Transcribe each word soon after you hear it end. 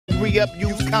re-up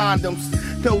used condoms.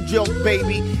 No joke,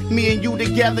 baby. Me and you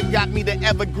together got me the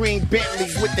evergreen Bentley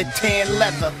with the tan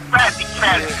leather.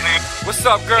 What's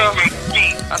up, girl?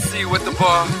 I see you at the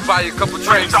bar. Buy you a couple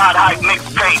drinks.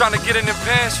 Trying to get in them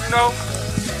pants, you know?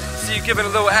 See you giving a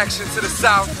little action to the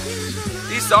south.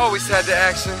 East always had the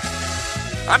action.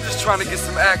 I'm just trying to get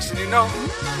some action, you know?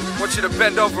 Want you to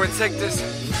bend over and take this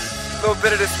little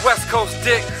bit of this West Coast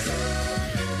dick.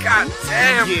 God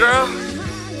damn, girl.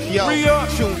 Yo,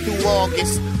 June through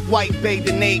August, white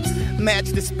bathing apes, match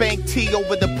the spank tee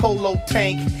over the polo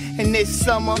tank. And this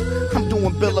summer, I'm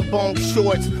doing Billabong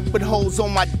shorts with holes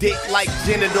on my dick like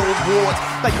genital warts.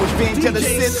 Like Revenge of the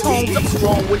Sith homes, I'm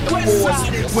strong with the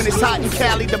force. When it's hot in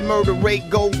Cali, the murder rate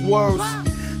goes worse.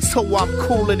 So I'm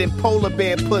cooler than polar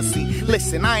bear pussy.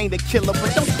 Listen, I ain't a killer,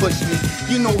 but don't push me.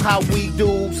 You know how we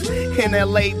do's. In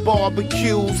LA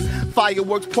barbecues,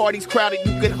 fireworks parties crowded,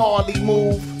 you could hardly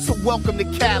move. So welcome to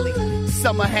Cali.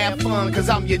 Summer have fun, cause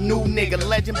I'm your new nigga.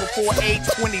 Legend before age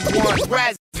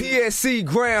 21. PSC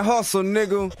Grand Hustle,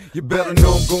 nigga. You better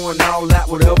know I'm going all out,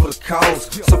 whatever the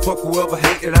cost. So fuck whoever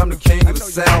hated, I'm the king of the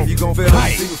South. You gon' feel the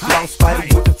single floss,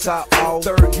 fighting with the top off.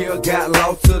 Third gear got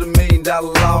lost to the $1 million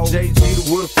law. JG the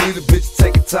wood fleet, the bitch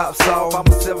taking tops off. I'm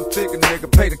a 7-figure nigga,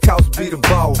 pay the cost, be the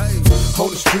boss. On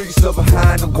the streets or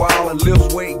behind the wall, and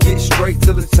lift weight, get straight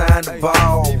till it's time to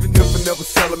ball. Even if I never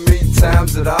sell $1 million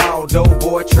times at all. Dope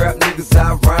boy, trap niggas,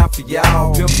 I rhyme for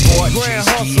y'all. Them boy,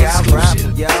 GG, I rhyme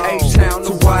for y'all. H-Town,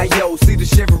 the yo, see the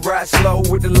Chevy ride slow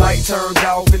with the light turned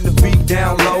off and the beat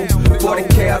down low.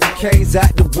 40K out the K's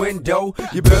out the window.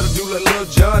 You better do like Lil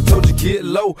John told you, get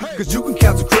low. Cause you can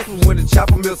count to Christmas when the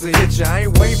chopper mills will hit you. I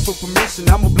ain't waiting for permission,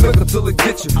 I'ma blink until it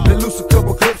get you. Let loose a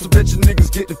couple clips, I bet you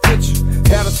niggas get the picture.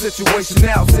 Had a situation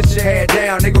now, sit your head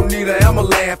down. They gon' need an Emma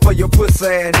for your pussy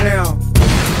ass down. Tell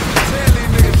these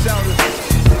niggas shout it.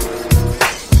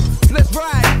 Let's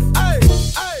ride.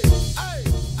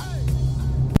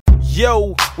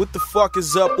 Yo, what the fuck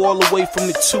is up? All the way from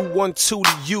the 212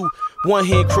 to you. One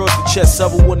hand across the chest,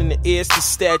 other one in the air, it's the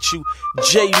statue.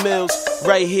 J Mills,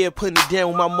 right here, putting it down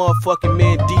with my motherfucking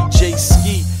man DJ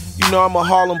Ski. You know I'm a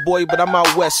Harlem boy, but I'm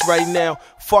out west right now,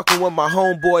 fucking with my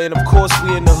homeboy, and of course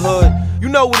we in the hood. You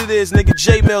know what it is, nigga.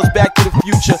 J Mills, Back to the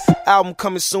Future. Album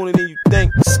coming sooner than you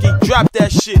think. Ski, drop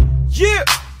that shit. Yeah,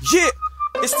 yeah.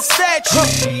 It's the statue.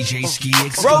 DJ Ski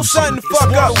Roll something the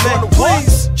fuck up, man.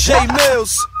 Please. J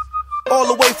Mills. All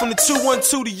the way from the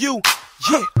 212 to you.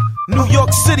 Yeah. New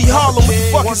York City, Harlem, what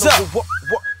the fuck is up?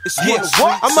 Yeah,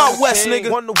 I'm out west, nigga.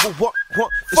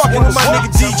 Fucking with my nigga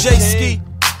DJ Ski.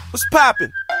 What's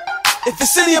poppin'? If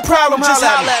it's any problem, just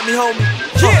holla at me, homie.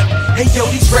 Yeah. Hey yo,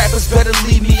 these rappers better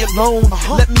leave me alone.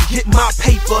 Let me get my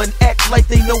paper and act like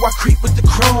they know I creep with the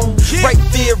chrome. Right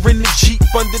there in the Jeep,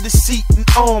 under the seat and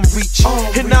arm reach.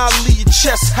 And I'll leave your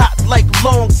chest hot like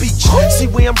Long Beach. See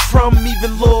where I'm from,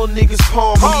 even little niggas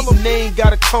palm me. And they ain't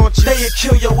got a conscience, they'll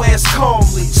kill your ass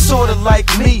calmly. Sorta like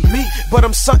me, but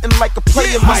I'm something like a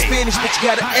player. My Spanish bitch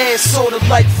got an ass sorta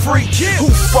like free.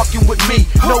 Who fucking with me?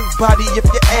 Nobody if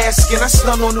you're asking. I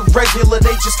stun on the regular,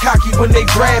 they just cocky when they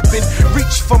rapping.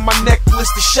 Reach for my necklace,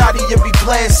 the shotty you be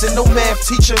blasting. No math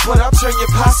teacher, but I'll turn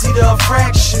your posse to a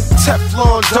fraction.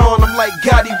 Teflon Dawn, I'm like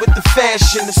Gotti with the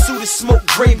fashion. The suit is smoke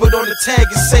gray, but on the tag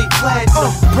it say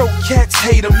platinum. Broke cats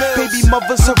hate them, baby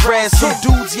mothers harass them.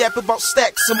 Dudes yap about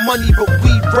stacks of money, but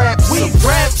we raps.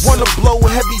 Wanna blow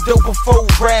heavy dope before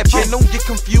rapping. Don't get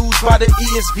confused by the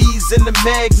ESVs and the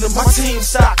Magnum. My team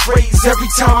stock raise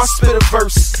every time I spit a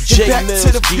verse. Back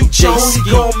to the Future, only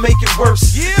gon' make it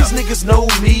worse. These niggas know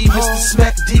me, Mr.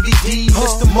 Smack DVD,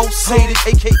 Mr. Most Hated,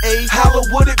 aka Holla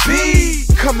Would It Be?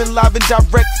 Coming live and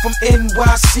direct from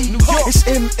NYC. It's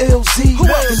MLZ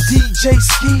and DJ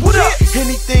Ski.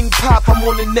 Anything pop, I'm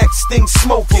on the next thing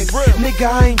smoking.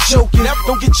 Nigga, I ain't joking.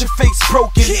 Don't get your face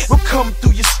broken. We'll come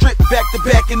through your strip back to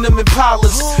back in them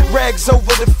Impalas. Rags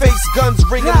over the face, guns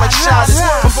ringing like shotters.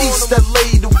 From East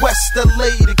LA to West LA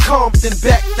to Compton,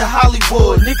 back to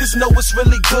Hollywood. Niggas know it's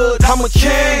really good. I'm a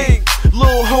king.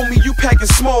 Little homie, you packing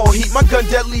small heat. My gun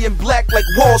deadly and black like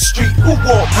Wall Street. Who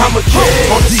walk? I'm a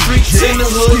king. On the streets, in the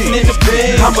hood, and in the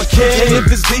bin. I'm a king. And if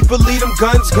it's deep, believe them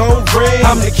guns gon' ring.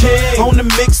 I'm the king. On the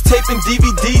mixtape and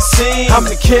DVD scene. I'm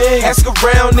the king. Ask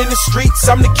around in the streets,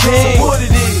 I'm the king. So what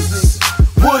it is?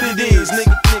 What it is,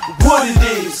 nigga, what it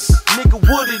is? Nigga,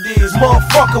 what it is?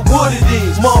 Motherfucker, what it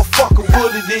is? Motherfucker,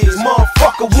 what it is?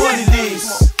 Motherfucker, what it is?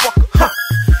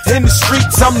 In the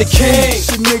streets, I'm the king.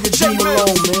 Shit, nigga, G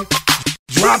Malone, man.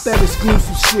 Drop that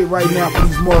exclusive shit right now for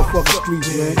these motherfucking streets,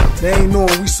 man. They ain't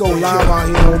knowing we so live out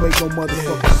here, it won't make no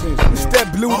motherfucking sense. It's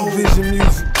that Blue Division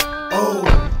music.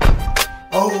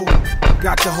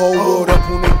 Got the whole world up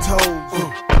on their toes.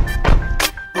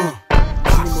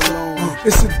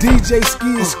 DJ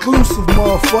Ski exclusive,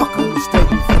 motherfucker.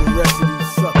 Mistake me for the rest of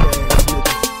these suck ass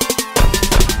niggas.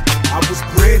 I was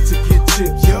bred to get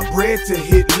chips, bred to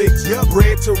hit licks,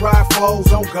 bred to ride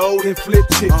foes on gold and flip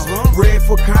chips, bred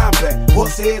for combat,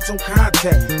 bust heads on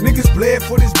contact. Niggas bled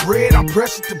for this bread, I'm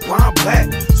pressured to bomb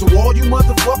back. So all you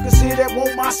motherfuckers here that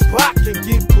want my spot can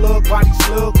get plugged by these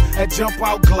slugs at jump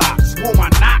out Glocks. Want my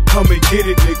knock? Come and get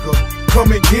it, nigga.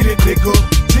 Come and get it, nigga.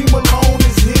 G Malone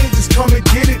is here, just come and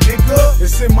get it, nigga.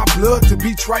 It's in my blood to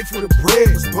be trife for the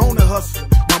bread. Was born to hustle.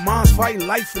 My mom's fighting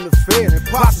life in the fair. And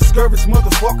pops discouraged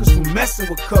motherfuckers from messing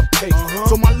with cupcakes.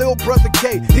 So my little brother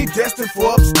K, he destined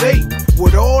for upstate.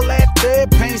 With all that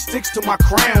dead pain sticks to my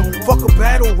crown. Fuck a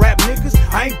battle rap niggas,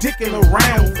 I ain't dicking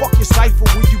around. Fuck your cipher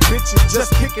with you bitches,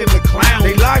 just kicking the clown.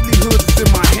 They livelihoods is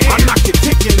in my hand, I knock your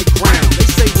dick in the ground. They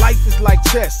say life is like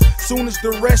chess. Soon as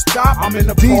the rest stop, I'm in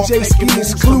the park making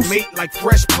moves to mate like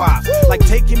fresh pop. Like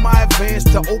taking my advance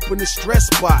to open the stress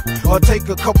spot. Or take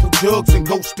a couple jugs and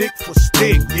go stick for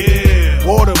stick. Yeah,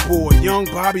 Water Boy, young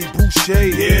Bobby Boucher.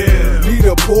 Yeah, need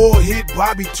a poor hit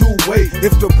Bobby two-way.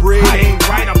 If the bread ain't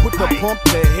right, I put the pump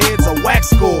their heads a wax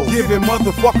score. Giving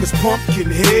motherfuckers pumpkin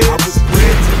heads. I was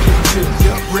bred to get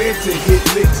chips, bred to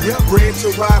hit licks, bred to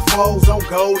ride foes on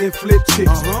gold and flip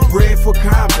chips, bred for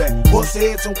combat, bust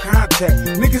heads on contact.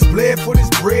 Niggas bled for this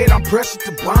bread, I'm pressured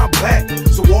to bomb back.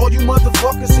 So all you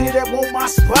motherfuckers here that want my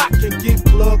spot can get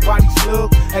plugged by these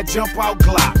slugs at jump out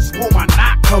Glocks. Want my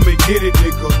knock? Come and get it,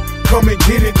 nigga. Come and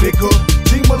get it, nigga.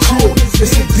 G Malone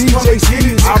is here, DJ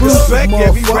Ski. I respect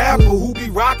every rapper who be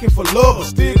rocking for love.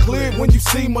 Still clear when you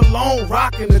see Malone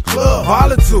rocking the club.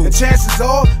 Volatile, and chances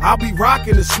are I'll be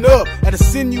rocking the snub. That'll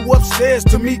send you upstairs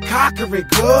to me cockering,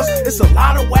 cuz it's a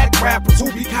lot of whack rappers who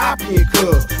be copying,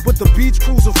 cuz. But the beach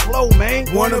cruiser flow,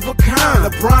 man, one of a kind.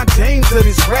 LeBron James of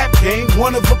this rap game,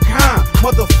 one of a kind.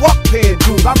 Motherfuck paying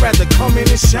dues, I'd rather come in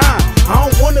and shine. I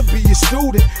don't wanna be your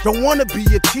student, don't wanna be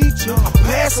your teacher. I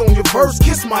pass on your verse,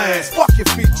 kiss my ass, fuck your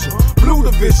feature. Blue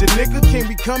Division, nigga, can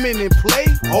we come in and play?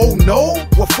 Oh no?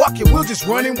 Well fuck it, we'll just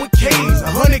run in with K's.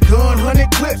 100 gun,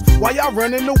 100 clips, while y'all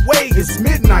running away. It's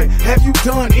midnight, have you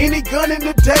done any gun in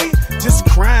the day? Just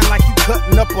crying like you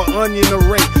cutting up an onion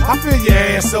array. I fill your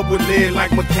ass up with lead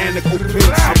like mechanical pinch.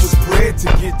 I was bred to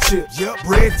get chips,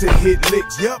 bred to hit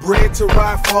licks, bred to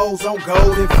ride foes on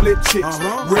gold and flip chips,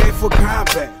 bred for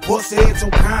combat, bust heads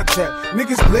on contact.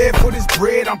 Niggas bled for this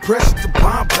bread, I'm pressured to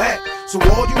bomb back. So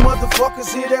all you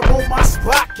motherfuckers here that want my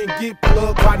spot can get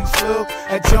plugged by these slugs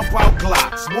at jump out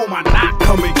Glocks. Want my knock?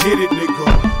 Come and get it, nigga.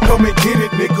 Come and get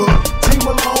it, nigga. G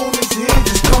Malone is here,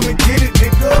 just come and get it,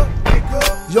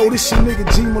 nigga. Yo, this your nigga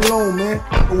G Malone, man.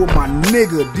 And with my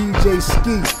nigga DJ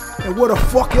Ski. And what the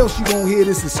fuck else you gonna hear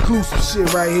this exclusive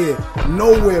shit right here?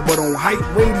 Nowhere but on Hype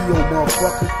Radio,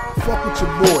 motherfucker. Fuck with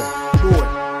your boy.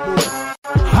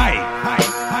 Hi.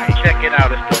 Check it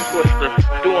out, it's the Twister.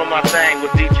 Doing my thing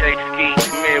with DJ Ski,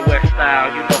 Midwest style.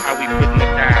 You know how we putting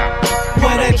it down.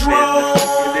 Where that drone?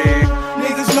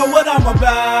 Niggas know what I'm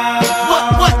about.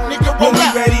 What, nigga? When we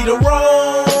ready to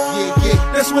roll, Yeah.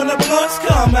 that's when the blunts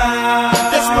come out.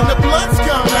 That's when the blunts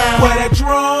come out. Where that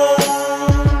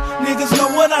drone? Niggas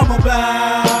know what I'm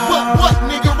about. What,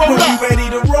 nigga? Roll When up. we ready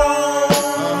to roll,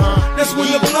 that's when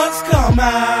the blunts come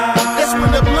out. That's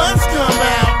when the blunts come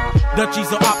out.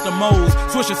 Dutchies or Optimos,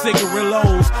 Swisher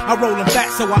cigarillos. I roll them back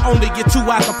so I only get 2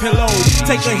 out the pillows.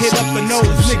 Take a hit up the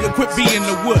nose, nigga, quit being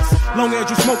the wuss. Long as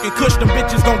you smoking kush, them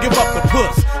bitches gon' give up the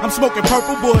puss. I'm smoking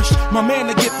purple bush, my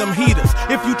man to get them heaters.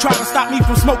 If you try to stop me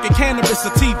from smoking cannabis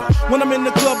sativa, when I'm in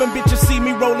the club and bitches see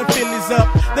me rolling Phillies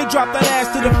up, they drop that ass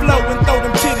to the floor and throw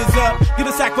them titties up. Get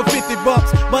a sack for $50,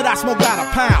 but I smoke out a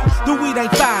pound. The weed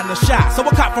ain't fine, the shot, so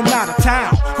I cop from out of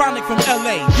town. Chronic from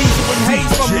LA, Diesel and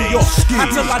Hayes from New York.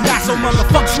 Until I die, so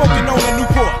motherfuck smoking on a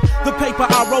Newport. The paper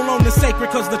I roll on is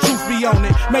sacred cause the truth be on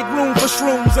it. Make room for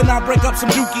shrooms and I break up some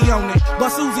dookie on it.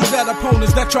 Bust Uzis at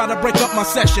opponents that try to break up my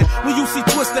session. When you see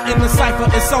Twister in the cypher,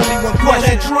 it's only one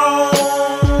question. That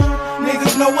drone,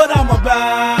 niggas know what I'm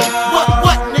about.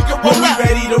 What, nigga? When Roll we up.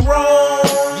 ready to roll,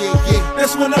 Yeah.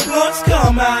 that's when the blunts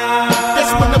come out.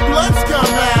 That's when the blunts come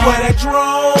out. Where that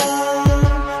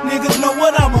drone, niggas know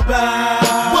what I'm about.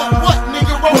 What,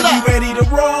 nigga? Roll When up. we ready to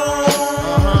roll,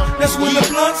 that's when the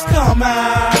blunts come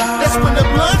out. That's when the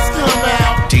blunts come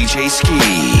out. DJ Ski.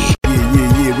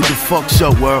 Yeah. What the fuck's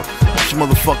up, world? It's your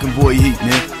motherfucking boy Heat,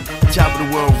 man. Top of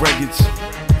the world records.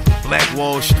 Black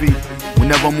Wall Street.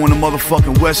 Whenever I'm on the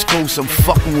motherfucking West Coast, I'm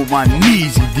fucking with my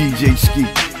knees in DJ Ski.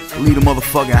 Lead the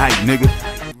motherfucking hype, nigga.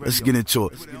 Let's get into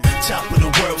it. Top of the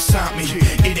world signed me.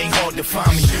 It ain't hard to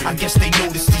find me. I guess they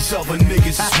notice these other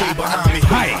niggas is way behind me.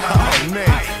 Oh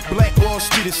man, Black Wall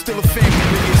Street is still a family,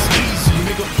 nigga. It's easy,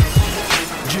 nigga.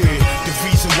 Yeah, the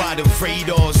reason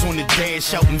radars on the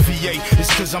dash out in VA.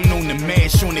 It's cause I'm known to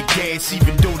mash on the gas,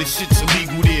 even though the shit's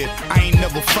illegal there. I ain't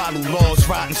never follow laws,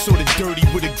 riding sorta dirty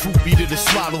with a groupie to the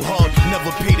swallow hard.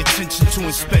 Never paid attention to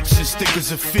inspection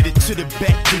stickers are fitted to the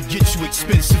back to get you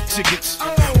expensive tickets.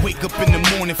 Wake up in the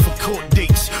morning for court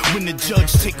dates. When the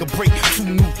judge take a break, 2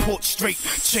 Newport straight.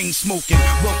 Chain smoking,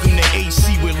 welcome to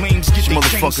AC where lames get their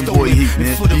chain stolen.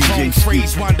 And for the wrong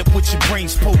phrase, wind up with your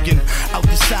brains poking. Out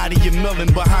the side of your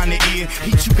melon, behind the ear.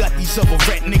 Heat, you got these other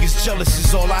rat niggas jealous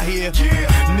is all I hear.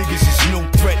 Niggas is no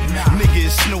threat, nigga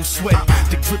is no sweat.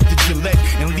 To grip the Gillette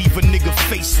and leave a nigga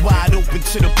face wide open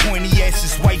to the point he asks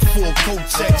his wife for a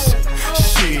Kotex.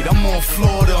 Shit, I'm on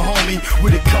Florida, homie,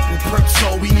 with a couple perks,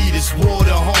 all we need is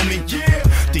water, homie.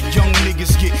 The young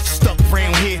niggas get stuck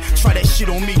round here, try that shit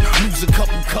on me, lose a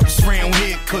couple cups round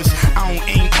here, cause I don't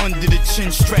aim under the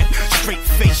chin strap. Straight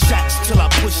face shots till I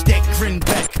push that grin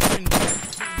back.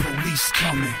 Police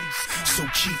coming, so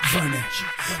keep running.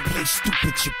 Play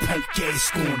stupid, your punk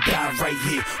ass gon' die right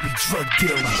here. We drug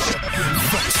dealers.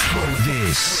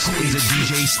 This is a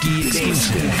DJ Ski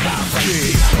exclusive.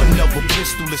 Another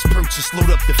pistol is purchased, load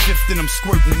up the 5th and I'm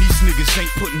squirting. These niggas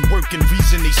ain't putting work in,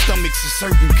 reason they stomachs is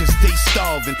hurting cause they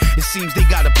starving. It seems they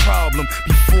got a problem.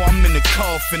 Before I'm in the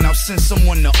coffin, I'll send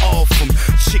someone to off them.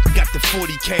 Chick got the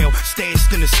 40 cal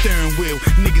stashed in the steering wheel.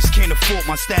 Niggas can't afford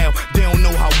my style, they don't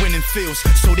know how winning feels,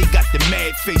 so they got the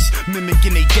mad face,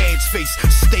 mimicking they dad's face.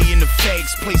 Stay in the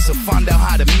fags place or find out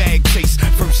how the mag tastes.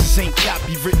 Verses ain't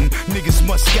copywritten, niggas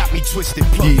must got me twisted.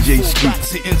 Plug 4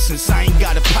 rocks of incense, I ain't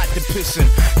got a pot to piss in.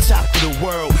 Top of the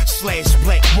world, /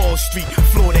 Black Wall Street,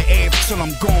 Florida Ave till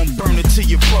I'm gone, burn it till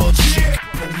your broad shit.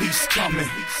 Police coming,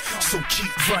 so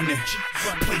keep running.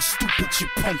 Play stupid, your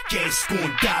punk ass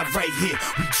gon' die right here.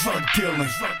 We drug dealing,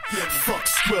 fuck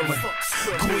squilling.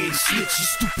 Go ahead and snitch, your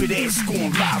stupid ass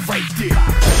gon' lie right there.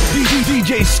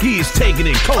 DJ Ski is taking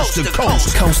it coast to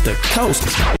coast. Coast to coast.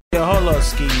 Yo, hold up,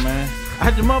 Ski, man.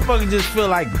 I just motherfucking just feel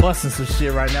like busting some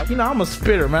shit right now. You know, I'm a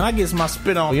spitter, man. I get my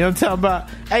spit on. You know what I'm talking about?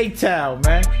 A-Town,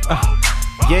 man.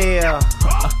 Yeah.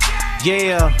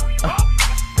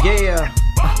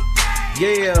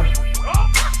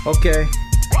 Okay.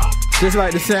 Just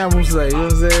like the sample say, you know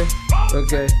what I'm saying?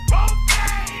 Okay.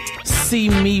 See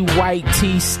me, white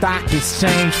tee, stock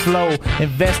exchange flow.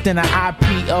 Invest in an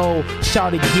IPO,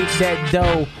 shawty get that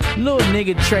dough. Little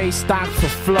nigga trade stock for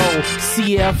flow.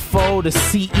 CFO to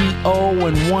CEO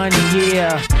in 1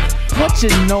 year. What you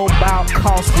know about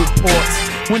cost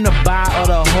reports? When to buy or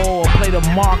the whole, play the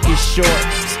market short.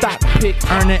 Stock pick,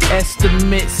 earning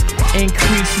estimates.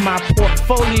 Increase my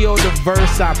portfolio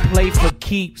diverse, I play for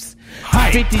keeps.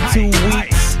 52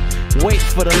 weeks. Wait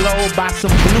for the low, buy some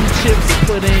blue chips,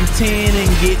 put in 10 and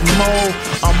get more.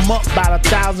 I'm up about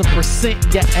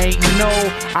 1,000%, you ain't know.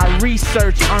 I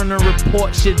research, earn a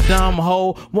report, shit dumb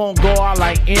hoe. Won't go out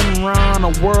like Enron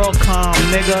or WorldCom,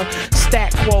 nigga.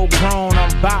 Stat quo grown,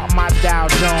 I'm bout my Dow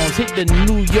Jones. Hit the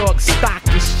New York Stock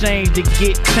Exchange to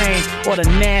get change. Or the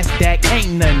NASDAQ,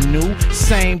 ain't nothing new,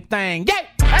 same thing. Yeah,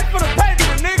 that's for the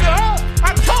paper, nigga, huh?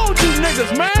 I told you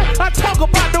niggas, man. I talk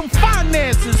about them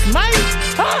finances, man.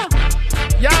 Huh?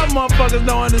 Y'all motherfuckers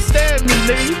don't understand me,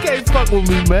 nigga. You can't fuck with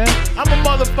me, man. I'm a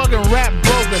motherfucking rap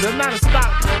broker. That's not a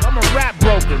stock broker. I'm a rap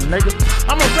broker, nigga.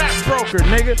 I'm a rap broker,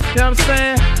 nigga. You know what I'm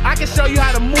saying? I can show you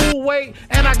how to move weight,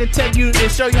 and I can take you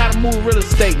and show you how to move real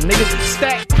estate, nigga.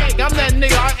 Stack cake. I'm that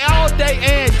nigga all day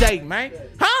and day, man.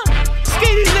 Huh? Ski,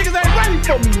 these niggas ain't ready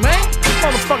for me, man.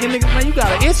 Motherfucking niggas, man, you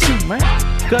got an issue, man.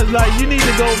 Cause like you need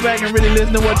to go back and really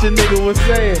listen to what your nigga was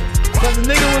saying. Cause the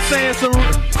nigga was saying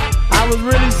I was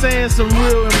really saying some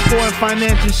real important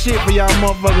financial shit for y'all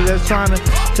motherfuckers that's trying to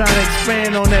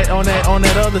expand on that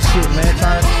other shit, man.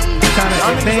 Trying to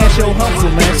advance your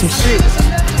hustle, man. Some shit.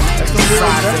 That's some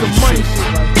money shit.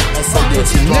 That's some good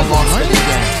shit.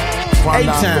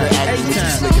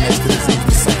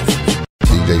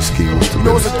 DJ Ski was the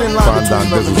best. Find down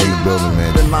business in the building,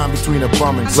 man. The line between a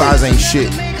bum and size ain't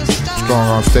shit. Strong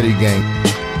arm, steady game.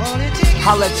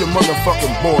 Holla at your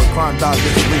motherfucking boy, crime dog,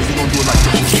 this we gon' do it like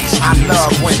this. I love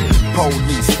when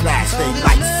police flash they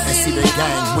lights and see the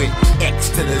gang with X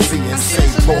to the Z and say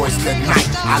boys tonight.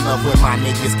 I love when my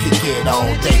niggas kick it all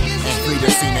day and free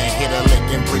the scene and hit a lick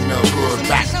and bring the hood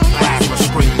back. Plasma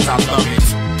screens, I love it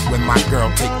when my girl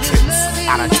take trips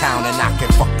out of town and I can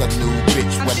fuck a new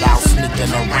bitch without sneaking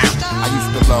around. I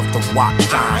used to love to watch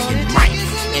Giant Mike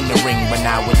in the ring, but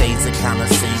nowadays it kinda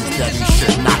seems that he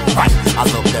should not fight. I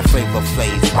love that Flavor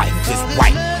Flav's wife is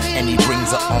white, and he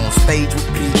brings her on stage with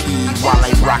PE while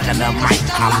they rockin' the mic.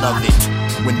 I love it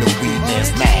when the weed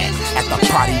is mad at the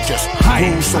party just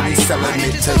grew, so we selling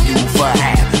it to you for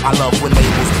half. I love when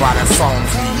labels buy the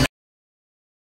songs we